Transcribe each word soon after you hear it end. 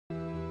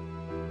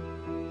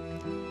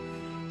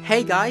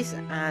Hey guys,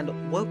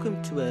 and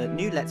welcome to a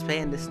new Let's Play,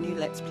 and this new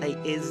Let's Play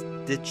is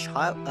the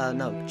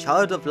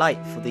Child of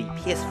Light for the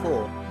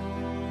PS4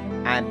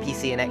 and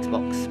PC and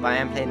Xbox. But I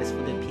am playing this for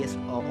the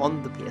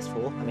on the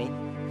PS4, I mean.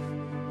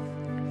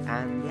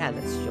 And yeah,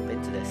 let's jump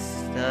into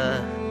this.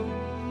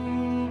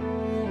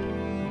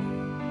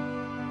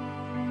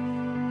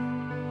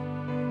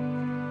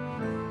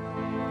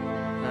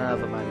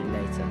 Remind me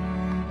later.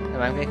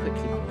 Anyway, I'm going to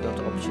quickly go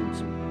to options,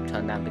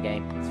 turn down the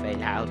game. It's very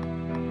loud.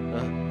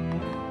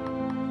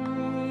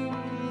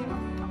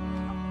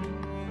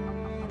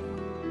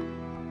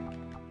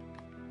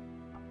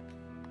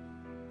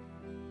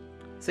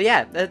 So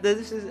yeah,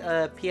 this is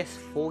a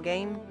PS4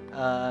 game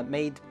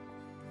made.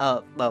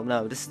 Well,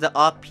 no, this is the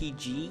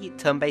RPG,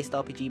 turn-based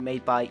RPG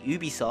made by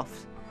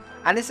Ubisoft,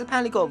 and it's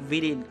apparently got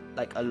really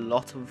a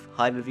lot of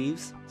high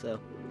reviews.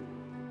 So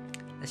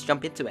let's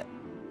jump into it.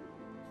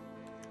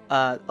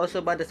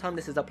 Also, by the time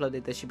this is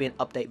uploaded, there should be an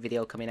update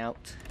video coming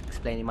out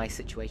explaining my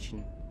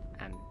situation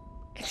and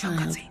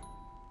Child,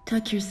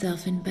 tuck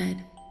yourself in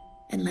bed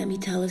and let me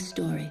tell a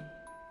story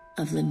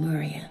of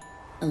Lemuria,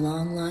 a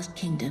long-lost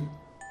kingdom,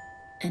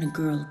 and a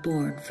girl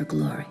born for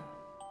glory.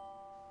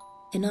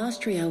 In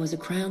Austria was a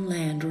crown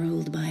land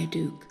ruled by a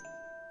duke.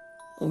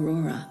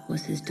 Aurora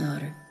was his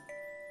daughter,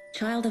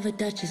 child of a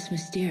duchess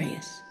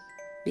mysterious,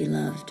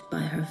 beloved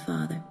by her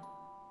father.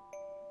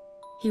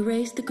 He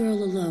raised the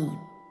girl alone.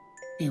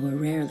 They were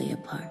rarely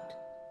apart,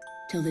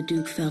 till the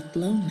duke felt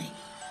lonely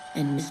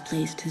and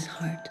misplaced his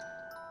heart.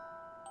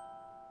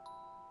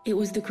 It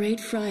was the Great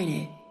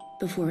Friday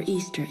before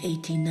Easter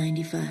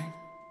 1895.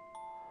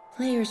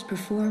 Players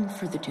performed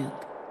for the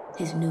duke,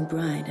 his new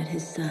bride at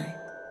his side.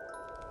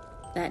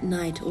 That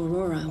night,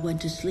 Aurora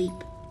went to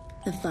sleep.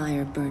 The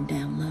fire burned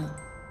down low.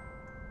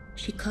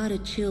 She caught a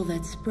chill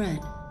that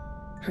spread.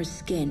 Her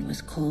skin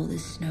was cold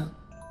as snow.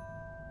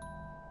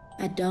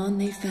 At dawn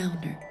they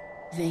found her,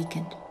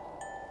 vacant,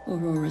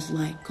 Aurora's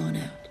light gone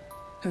out.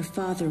 Her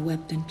father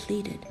wept and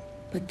pleaded,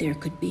 but there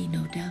could be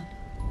no doubt.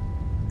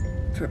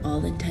 For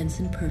all intents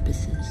and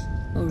purposes,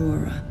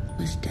 Aurora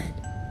was dead.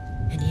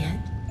 And yet,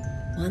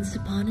 once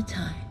upon a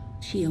time,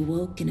 she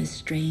awoke in a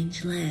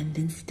strange land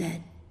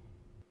instead.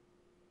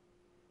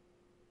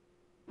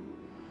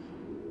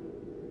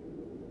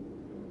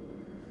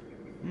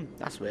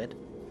 That's weird.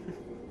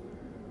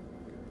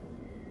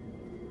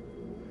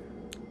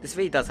 This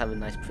really does have a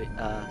nice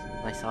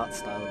art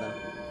style, though.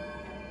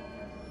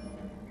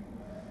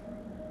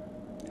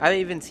 I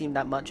haven't even seen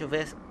that much of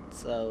it,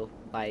 so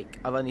I've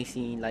only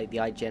seen the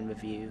IGN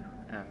review,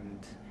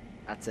 and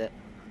that's it.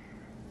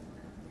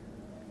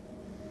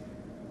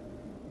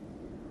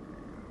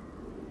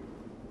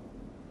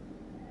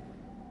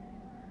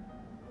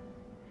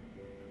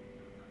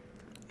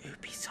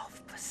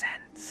 Ubisoft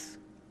presents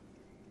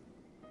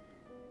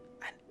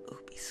an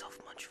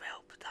Ubisoft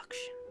Montreal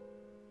production.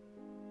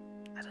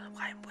 I don't know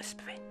why I'm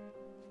whispering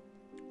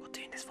or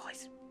doing this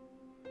voice.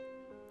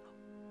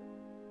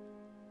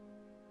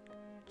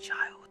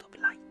 Child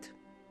of Light.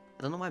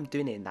 I don't know why I'm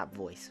doing it in that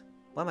voice.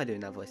 Why am I doing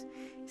that voice?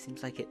 It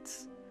seems like it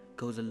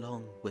goes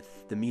along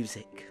with the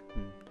music.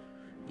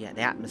 Yeah,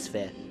 the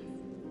atmosphere.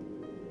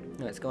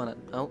 Let's go on it.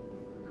 Oh.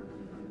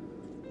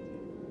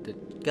 The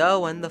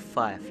girl and the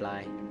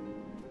firefly.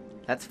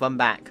 Let's run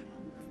back.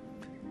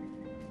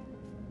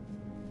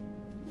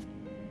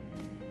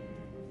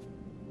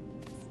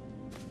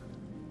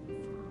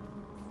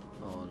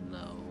 Oh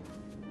no.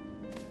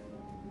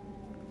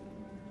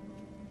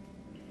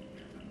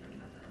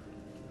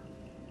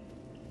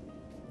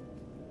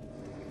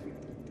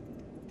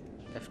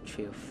 Left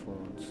tree of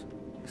thorns.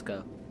 Let's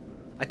go.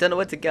 I don't know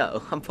where to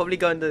go. I'm probably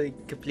going the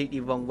completely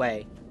wrong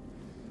way.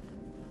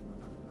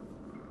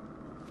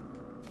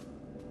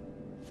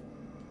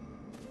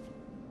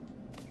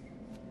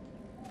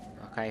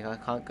 Okay, I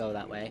can't go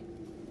that way.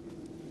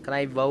 Can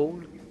I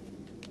roll?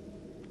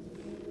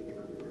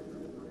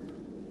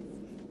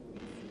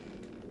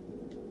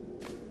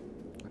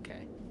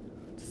 Okay.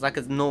 It's like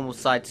a normal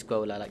side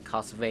scroller, like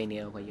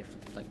Castlevania, where you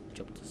have to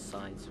jump to the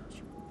sides.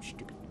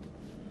 Stupid.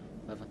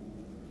 Whatever.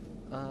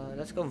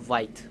 Let's go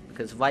right,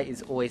 because right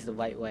is always the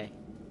right way.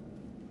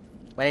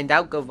 When in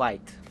doubt, go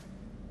right.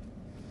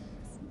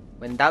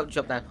 When in doubt,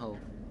 jump that hole.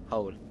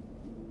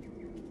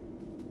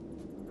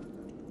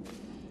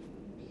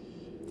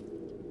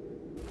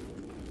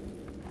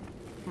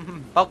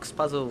 Box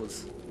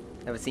puzzles.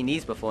 Never seen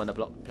these before in a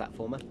block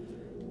platformer.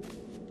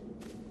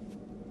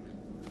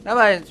 That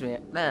reminds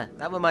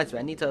me.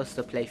 I need to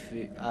also play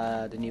through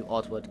the new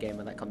Oddworld game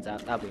when that comes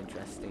out. That'll be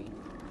interesting.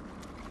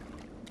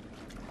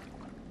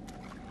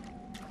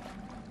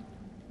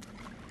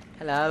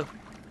 Hello.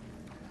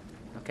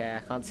 Okay, I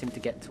can't seem to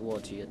get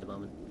towards you at the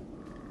moment.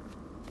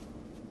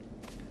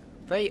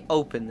 Very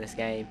open, this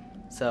game,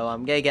 so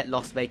I'm gonna get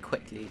lost very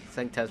quickly.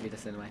 Something tells me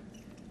this anyway.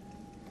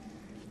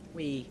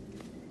 Wee.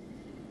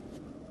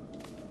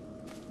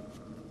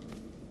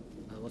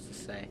 What's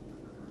this say?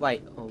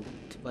 Right,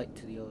 right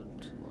to the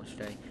old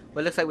monastery.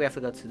 Well, it looks like we have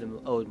to go to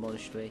the old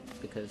monastery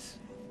because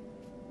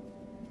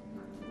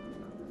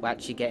we're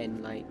actually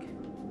getting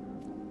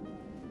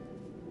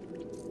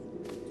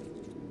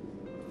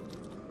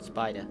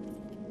spider.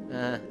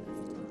 Die.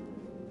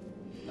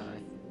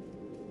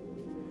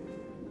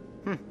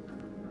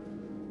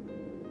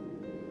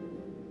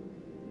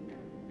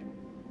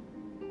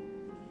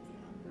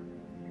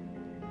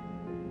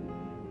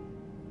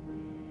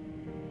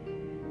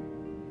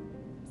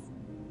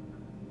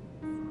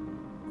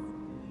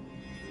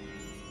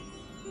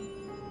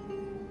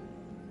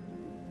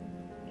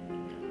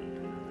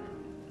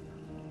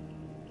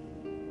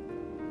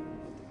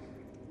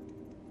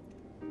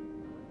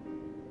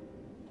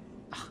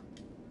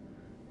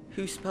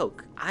 Who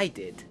spoke? I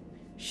did.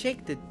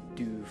 Shake the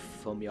dew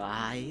from your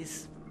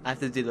eyes. I have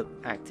to do the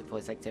active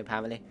voice acting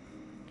apparently.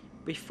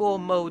 Before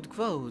mold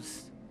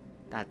grows.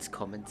 That's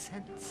common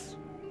sense.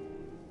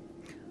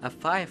 A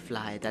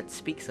firefly that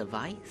speaks of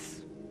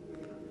ice?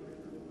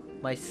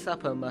 My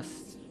supper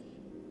must...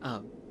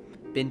 oh,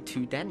 been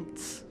too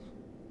dense.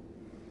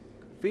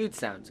 Food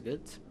sounds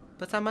good,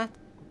 but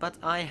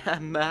I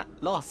am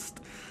lost.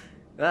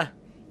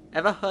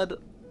 Ever heard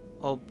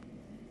of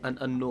an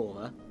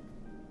Aurora?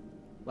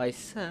 Why,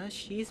 sir,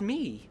 she's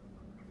me.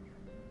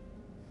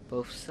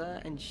 Both sir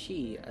and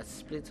she are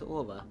split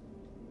aura.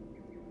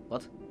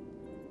 What?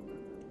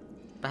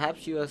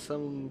 Perhaps you are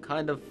some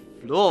kind of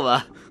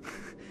flora.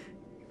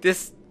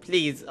 This,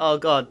 please, oh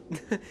god.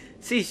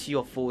 Cease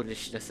your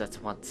foolishness at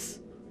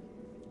once.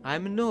 I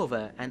am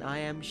Nova, and I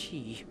am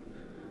she.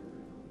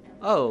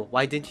 Oh,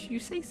 why didn't you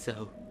say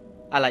so?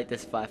 I like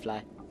this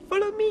firefly.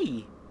 Follow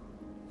me.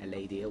 A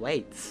lady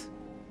awaits.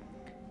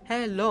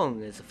 Hair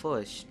long as a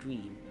forest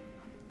stream.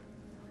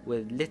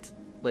 With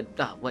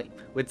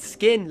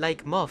skin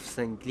like moths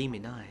and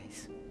gleaming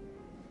eyes.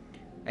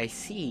 I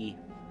see.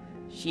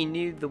 She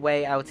knew the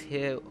way out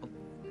here of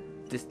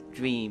this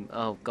dream.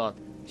 Oh god.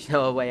 She knew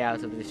a way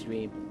out of this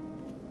dream.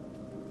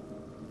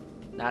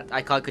 That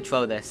I can't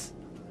control this.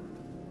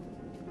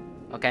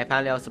 Okay,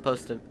 apparently I was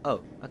supposed to...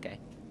 oh, okay.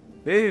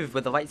 Move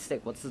with the right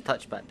stick. What's the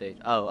touchpad do?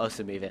 Oh,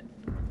 also move it.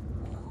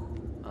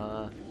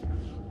 Oh.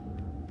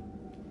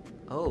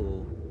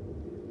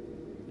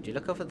 Would you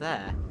look over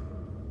there?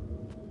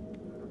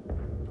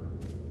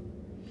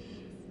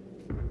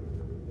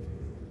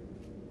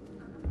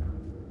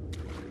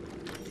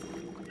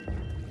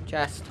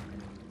 Chest.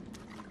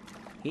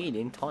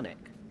 Healing tonic.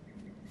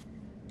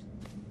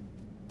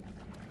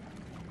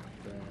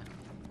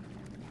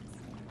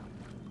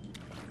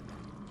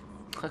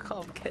 I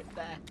can't get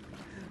there.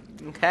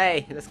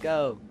 Okay, let's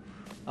go.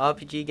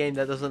 RPG game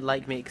that doesn't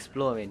like me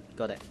exploring.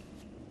 Got it.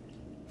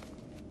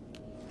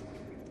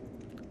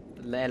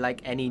 They're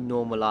like any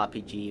normal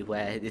RPG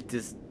where it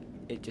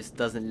just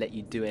doesn't let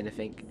you do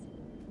anything.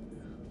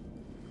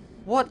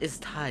 What is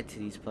tied to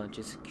these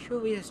branches?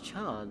 Curious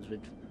charms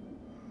with...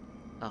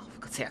 oh,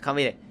 for God's sake, I can't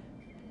read it.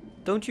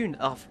 Don't you...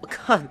 oh,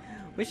 God.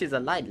 Which is a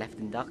light left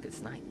in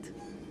darkest night.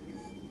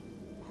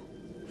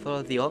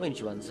 Follow the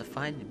orange ones to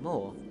find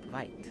more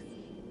bright.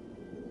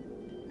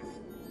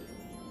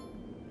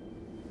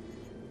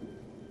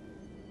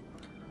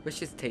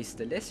 Wishes taste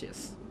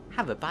delicious.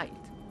 Have a bite.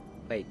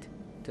 Wait,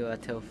 do I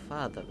tell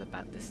father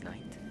about this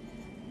night?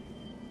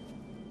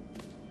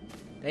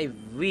 They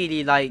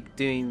really like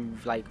doing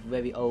like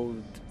very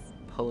old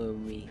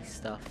poem-y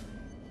stuff.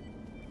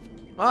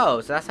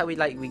 Oh, so that's how we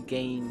like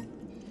regain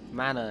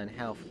mana and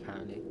health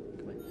apparently.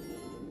 Come on.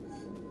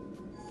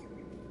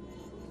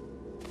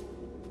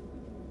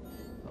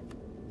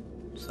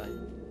 Up. Side.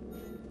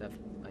 Left.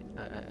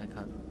 I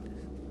can't.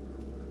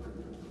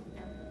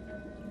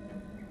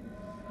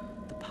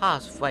 The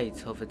path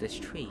waits over this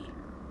tree,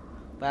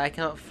 but I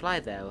cannot fly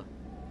there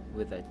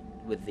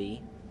with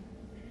thee.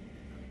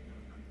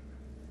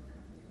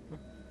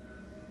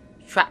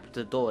 Trap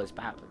the door is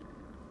barred.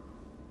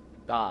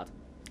 Guard.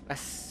 A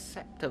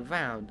scepter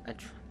round a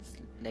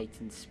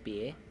translating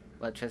spear.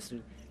 Well,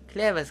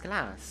 clear as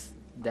glass.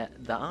 The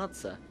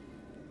answer.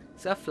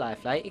 So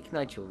firefly,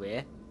 ignite your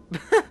rear.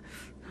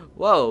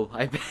 Whoa!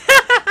 I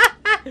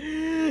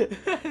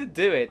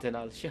do it, and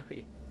I'll show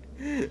you.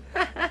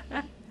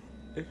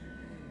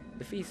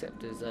 The three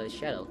scepters are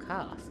shadow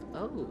cast.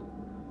 Oh.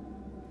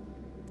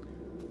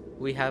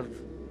 We have.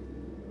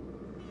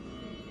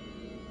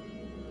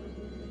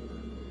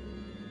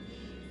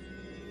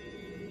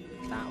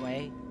 That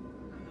way.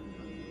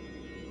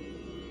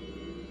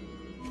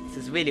 This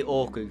is really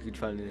awkward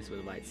controlling this with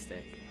a right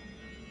stick.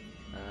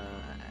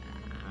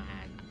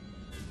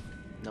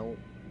 No,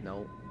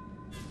 no.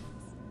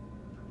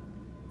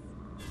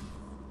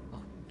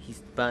 Oh,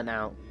 he's burnt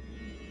out.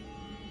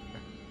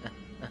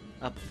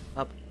 Up,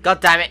 up. God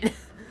damn it!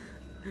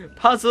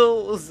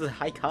 Puzzles!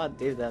 I can't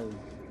do them.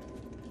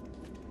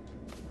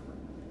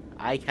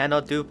 I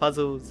cannot do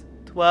puzzles.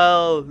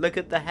 12! Look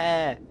at the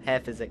hair. Hair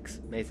physics.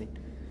 Amazing.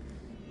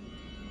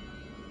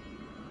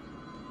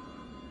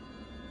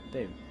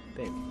 Boom,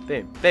 boom,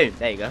 boom, boom.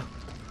 There you go.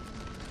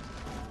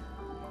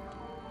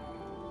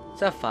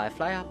 So,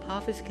 Firefly, our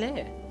path is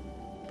clear.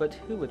 But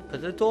who would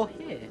put a door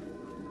here?